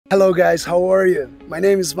Hello guys, how are you? My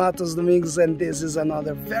name is Matos Domingos and this is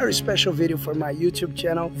another very special video for my YouTube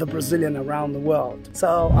channel, The Brazilian Around the World.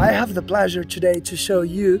 So I have the pleasure today to show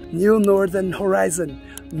you New Northern Horizon,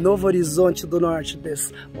 Novo Horizonte do Norte,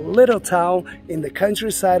 this little town in the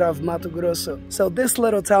countryside of Mato Grosso. So this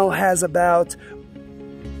little town has about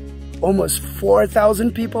almost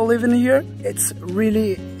 4,000 people living here. It's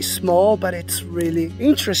really small, but it's really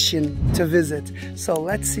interesting to visit. So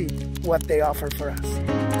let's see what they offer for us.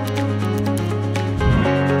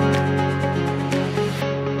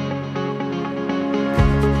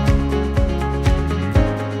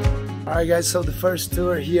 Alright guys, so the first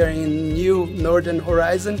tour here in New Northern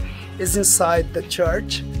Horizon is inside the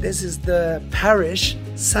church. This is the parish,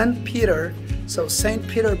 St. Peter. So St.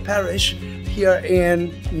 Peter Parish here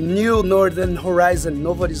in New Northern Horizon,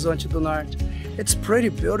 Novo Horizonte do Norte. It's pretty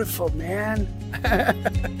beautiful, man.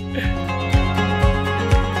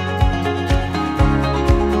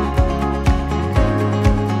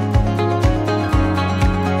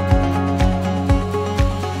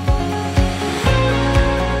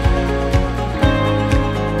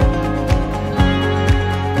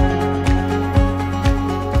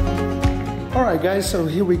 Alright guys, so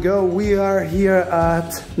here we go. We are here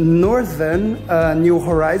at Northern New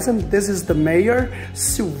Horizon. This is the mayor,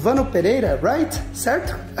 Silvano Pereira, right?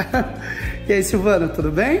 Certo? E aí, Silvano, tudo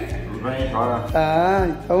bem? Tudo bem, cara.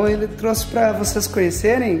 Então ele trouxe para vocês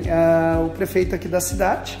conhecerem o prefeito aqui da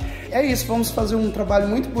cidade. É isso, vamos fazer um trabalho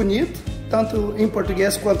muito bonito, tanto em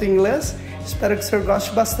português quanto em inglês. Espero que o senhor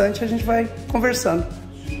goste bastante, a gente vai conversando.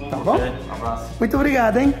 Tá bom? Um abraço. Muito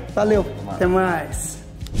obrigado, hein? Valeu, até mais.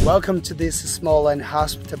 Welcome to this small and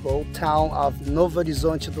hospitable town of Novo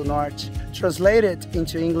Horizonte do Norte, translated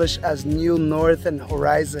into English as New Northern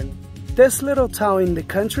Horizon. This little town in the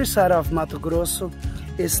countryside of Mato Grosso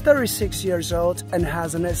is 36 years old and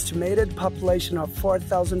has an estimated population of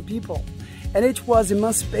 4,000 people. And it was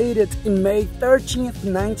emancipated in May 13th,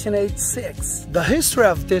 1986. The history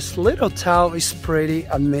of this little town is pretty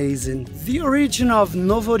amazing. The origin of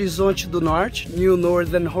Novo Horizonte do Norte, New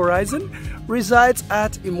Northern Horizon, resides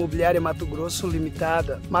at Imobiliária Mato Grosso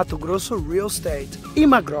Ltda, Mato Grosso Real Estate,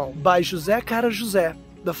 Imagrol, by José Kara José.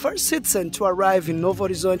 The first citizen to arrive in Novo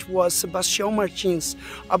Horizonte was Sebastião Martins,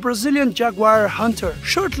 a Brazilian jaguar hunter,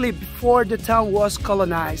 shortly before the town was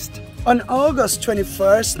colonized. On August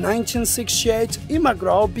 21st, 1968,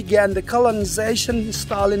 Imagrol began the colonization,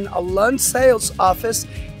 installing a land sales office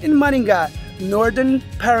in Maringá, northern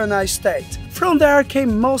Paraná state. From there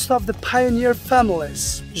came most of the pioneer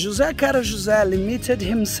families. José Kara José limited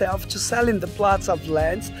himself to selling the plots of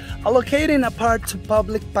land, allocating a part to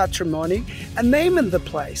public patrimony, and naming the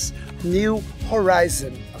place New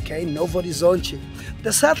Horizon, Novo Horizonte.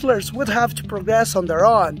 The settlers would have to progress on their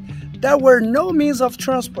own. There were no means of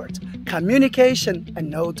transport, communication, and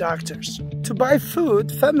no doctors. To buy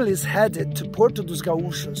food, families headed to Porto dos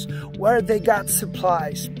Gaúchos, where they got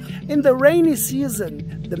supplies. In the rainy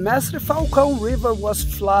season, the Mestre Falcão River was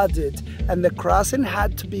flooded, and the crossing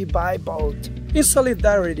had to be by boat. In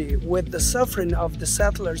solidarity with the suffering of the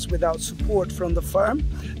settlers without support from the firm,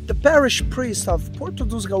 the parish priest of Porto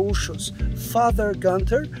dos Gaúchos, Father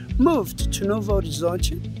Gunter, moved to Novo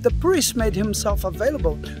Horizonte. The priest made himself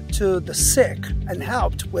available to the sick and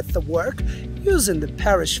helped with the work using the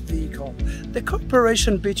parish vehicle. The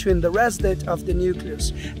cooperation between the resident of the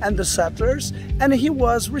nucleus and the settlers, and he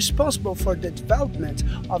was responsible for the development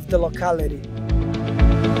of the locality.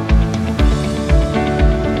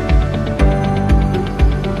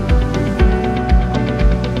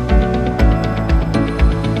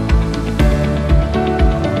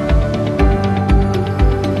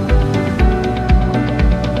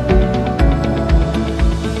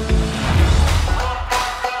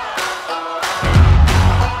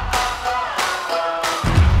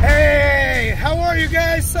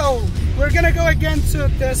 So we're gonna go again to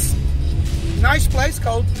this nice place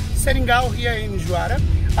called Seringal here in Juara.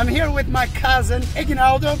 I'm here with my cousin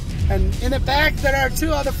Ignaldo, and in the back there are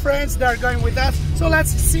two other friends that are going with us. So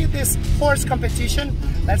let's see this horse competition.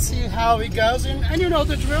 Let's see how it goes, and you know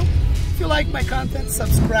the drill. If you like my content,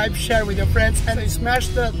 subscribe, share with your friends, and smash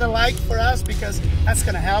the like for us, because that's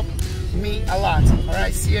gonna help me a lot.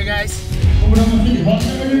 Alright, see you guys.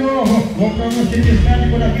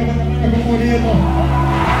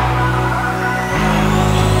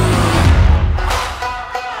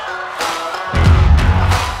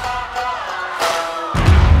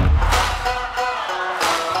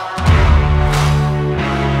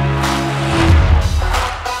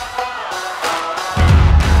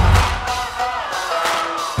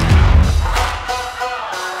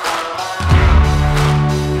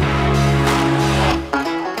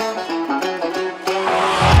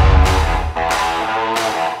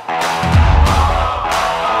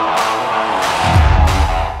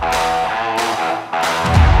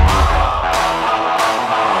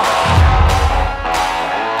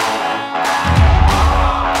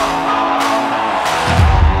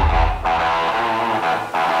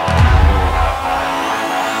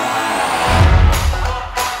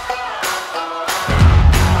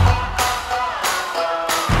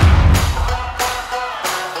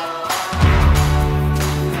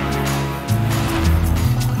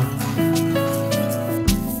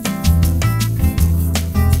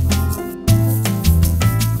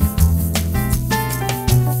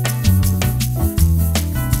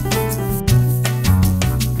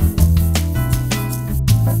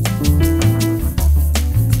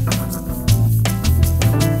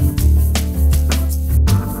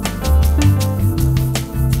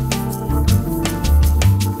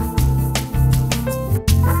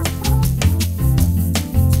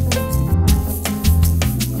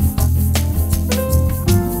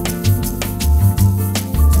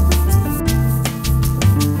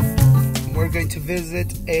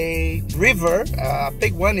 visit a river, a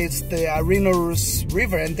big one. It's the Arinos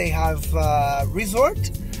River, and they have a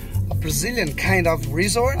resort, a Brazilian kind of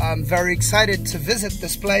resort. I'm very excited to visit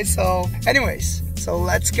this place. So anyways, so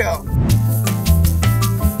let's go.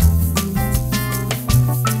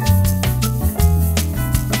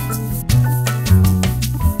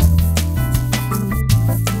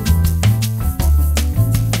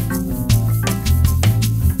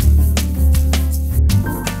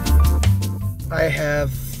 I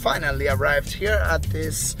have finally arrived here at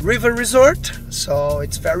this river resort. So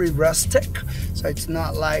it's very rustic, so it's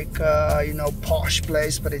not like you know, posh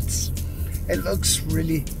place, but it looks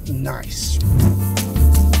really nice.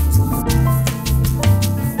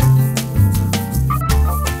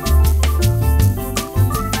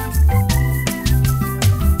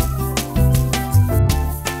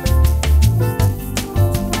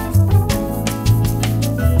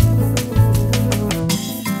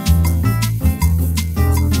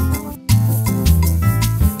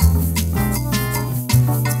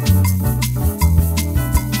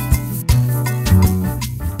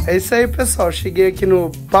 É isso aí, pessoal. Cheguei aqui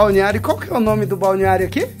no balneário. Qual que é o nome do balneário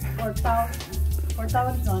aqui? Portal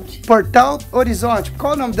Horizonte. Portal Horizonte.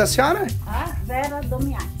 Qual é o nome da senhora? Vera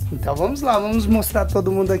Domiati. Então vamos lá, vamos mostrar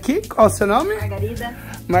todo mundo aqui. Qual é o seu nome? Margarida.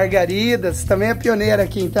 Margarida, você também é pioneira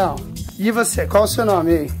aqui então. E você, qual é o seu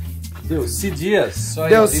nome aí? Delci Dias.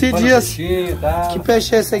 Delci Dias. Tá? Que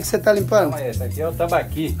peixe é esse aí que você tá limpando? Esse aqui é o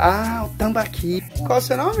tambaqui. Ah, o tambaqui. Qual é o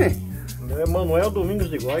seu nome? Meu é Manuel Domingos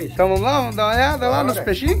de Góis. Então vamos lá, vamos dar uma olhada lá nos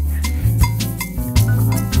peixinhos?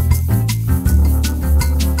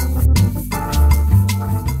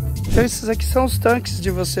 Então esses aqui são os tanques de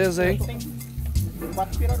vocês aí. Tem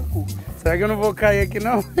 4 pirarucu. Será que eu não vou cair aqui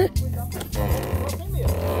não?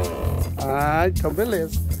 Ah, então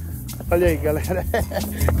beleza. Olha aí, galera.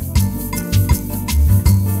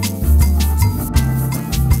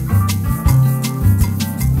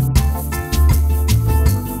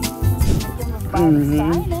 Sai, né?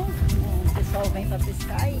 O pessoal vem para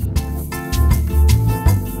pescar e...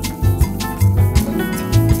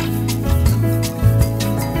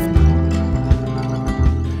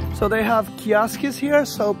 So they have kiosks here,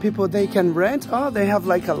 so people they can rent. Oh, they have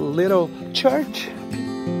like a little church.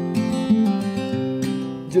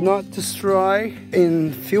 Do not destroy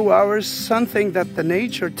in few hours something that the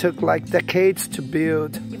nature took like decades to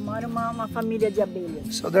build. E mora uma família de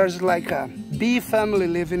abelhas. So there's like a bee family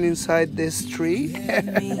living inside this tree.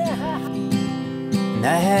 And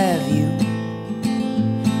I have you.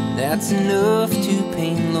 That's enough to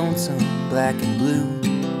paint lonesome black and blue.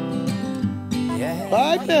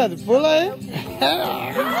 Vai, Pedro, pula aí.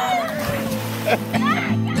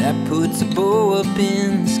 That puts a bow up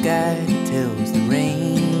in the sky, tells the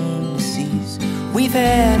rain to cease. We've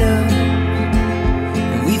had up,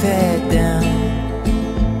 and we've had down.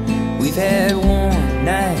 We've had warm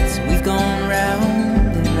nights, we've gone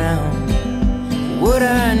round and round. What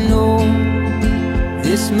I know,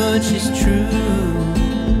 this much is true.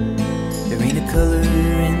 There ain't a color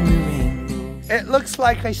in the rainbow. It looks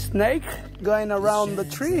like a snake going around the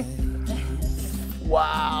tree.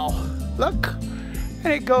 Wow, look,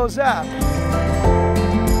 and it goes up.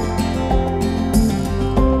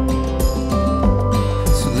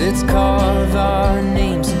 So let's carve our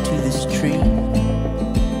names into this tree,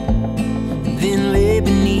 and then lay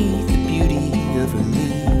beneath the beauty of her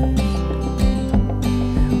leaves.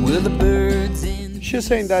 Will the birds in the... She's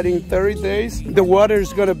saying that in 30 days, the water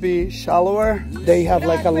is gonna be shallower. They have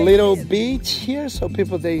like a little beach here, so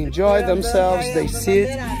people, they enjoy themselves, they sit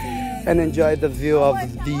and enjoy the view of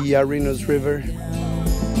the Arinos River.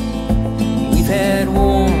 We've had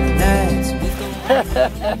warm nights.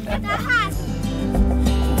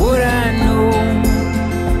 What I know,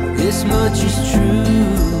 this much is true.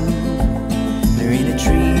 There ain't a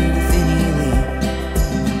tree with any leaf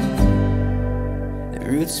that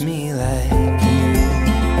roots me like you.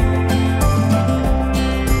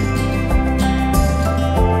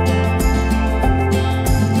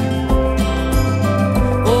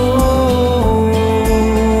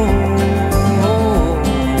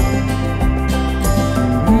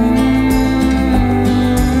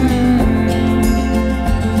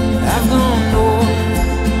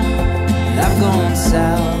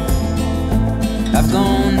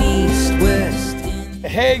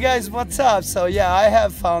 Hey guys, what's up? So yeah, I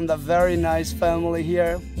have found a very nice family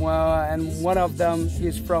here, and one of them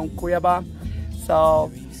is from Cuiabá.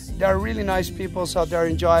 So they're really nice people, so they're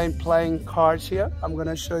enjoying playing cards here. I'm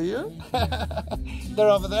gonna show you. They're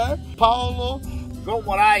over there. Paulo, João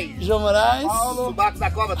Moraes. João Moraes. Paulo, Subaco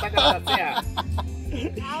da Cova, Taca da Serra.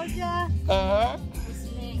 Cláudia.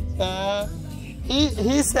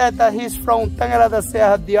 He said that he's from Tangará da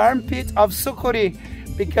Serra, the armpit of Sucuri,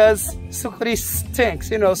 because Sucuri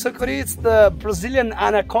stinks. You know, Sucuri is the Brazilian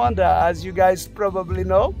anaconda, as you guys probably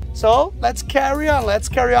know. So let's carry on. Let's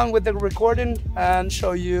carry on with the recording and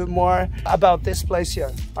show you more about this place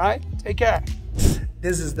here. All right, take care.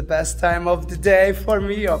 This is the best time of the day for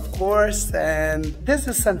me, of course, and this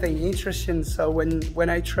is something interesting. So when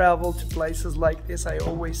I travel to places like this, I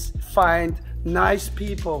always find nice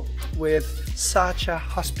people with such a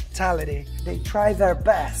hospitality. They try their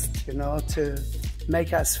best, you know, to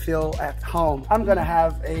make us feel at home. I'm gonna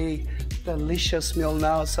have a delicious meal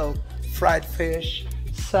now. So fried fish,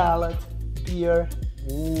 salad, beer.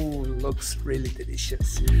 Ooh, looks really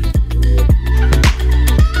delicious.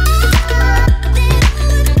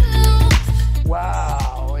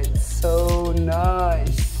 Wow, it's so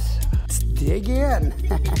nice. Let's dig in.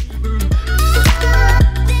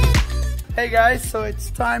 Hey guys, so it's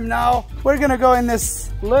time now. We're gonna go in this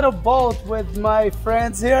little boat with my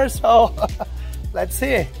friends here. So let's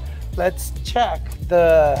see. Let's check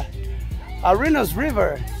the Arinos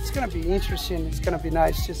River. It's gonna be interesting. It's gonna be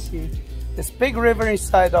nice to see this big river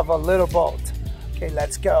inside of a little boat. Okay,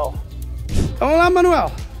 let's go. Vamos lá, Manuel.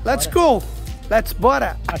 Let's go. Let's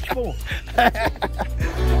bora. Let's go.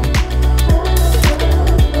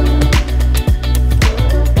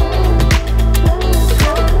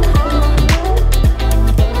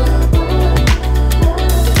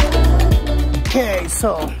 Okay,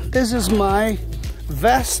 so this is my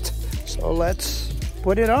vest. So let's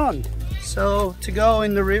put it on. So to go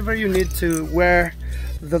in the river, you need to wear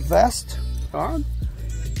the vest on.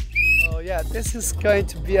 Oh yeah, this is going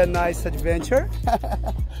to be a nice adventure.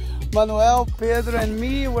 Manuel, Pedro and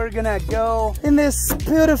me, we're gonna go in this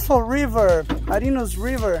beautiful river, Arinos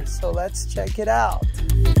River. So let's check it out.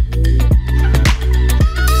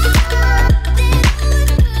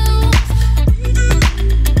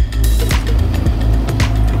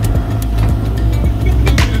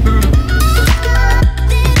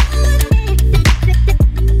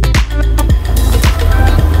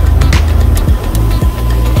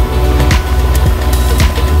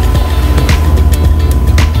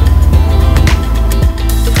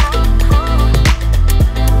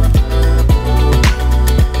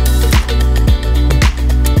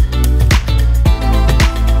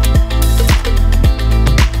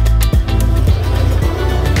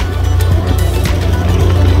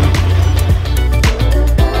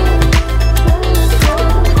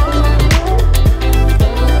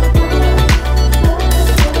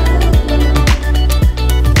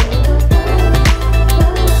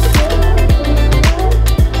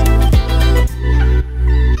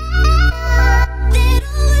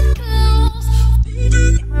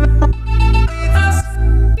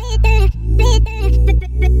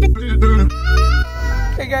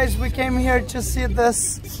 We came here to see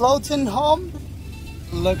this floating home.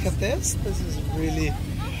 Look at this. This is really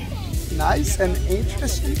nice and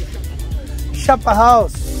interesting. Chapa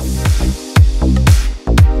house.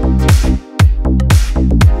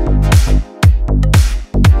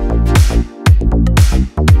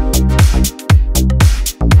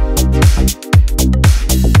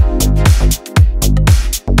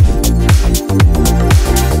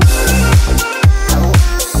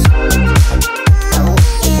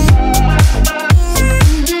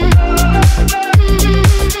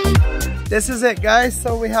 This is it, guys.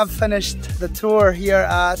 So we have finished the tour here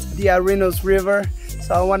at the Arinos River.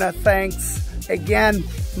 So I want to thank again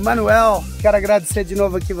Manuel. Quero agradecer de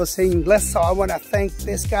novo aqui você em inglês. So I want to thank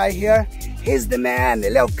this guy here. He's the man.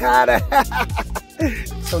 Ele é o cara.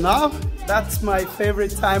 So now that's my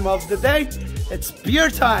favorite time of the day. It's beer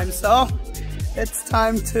time. So it's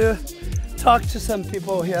time to talk to some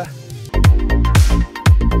people here.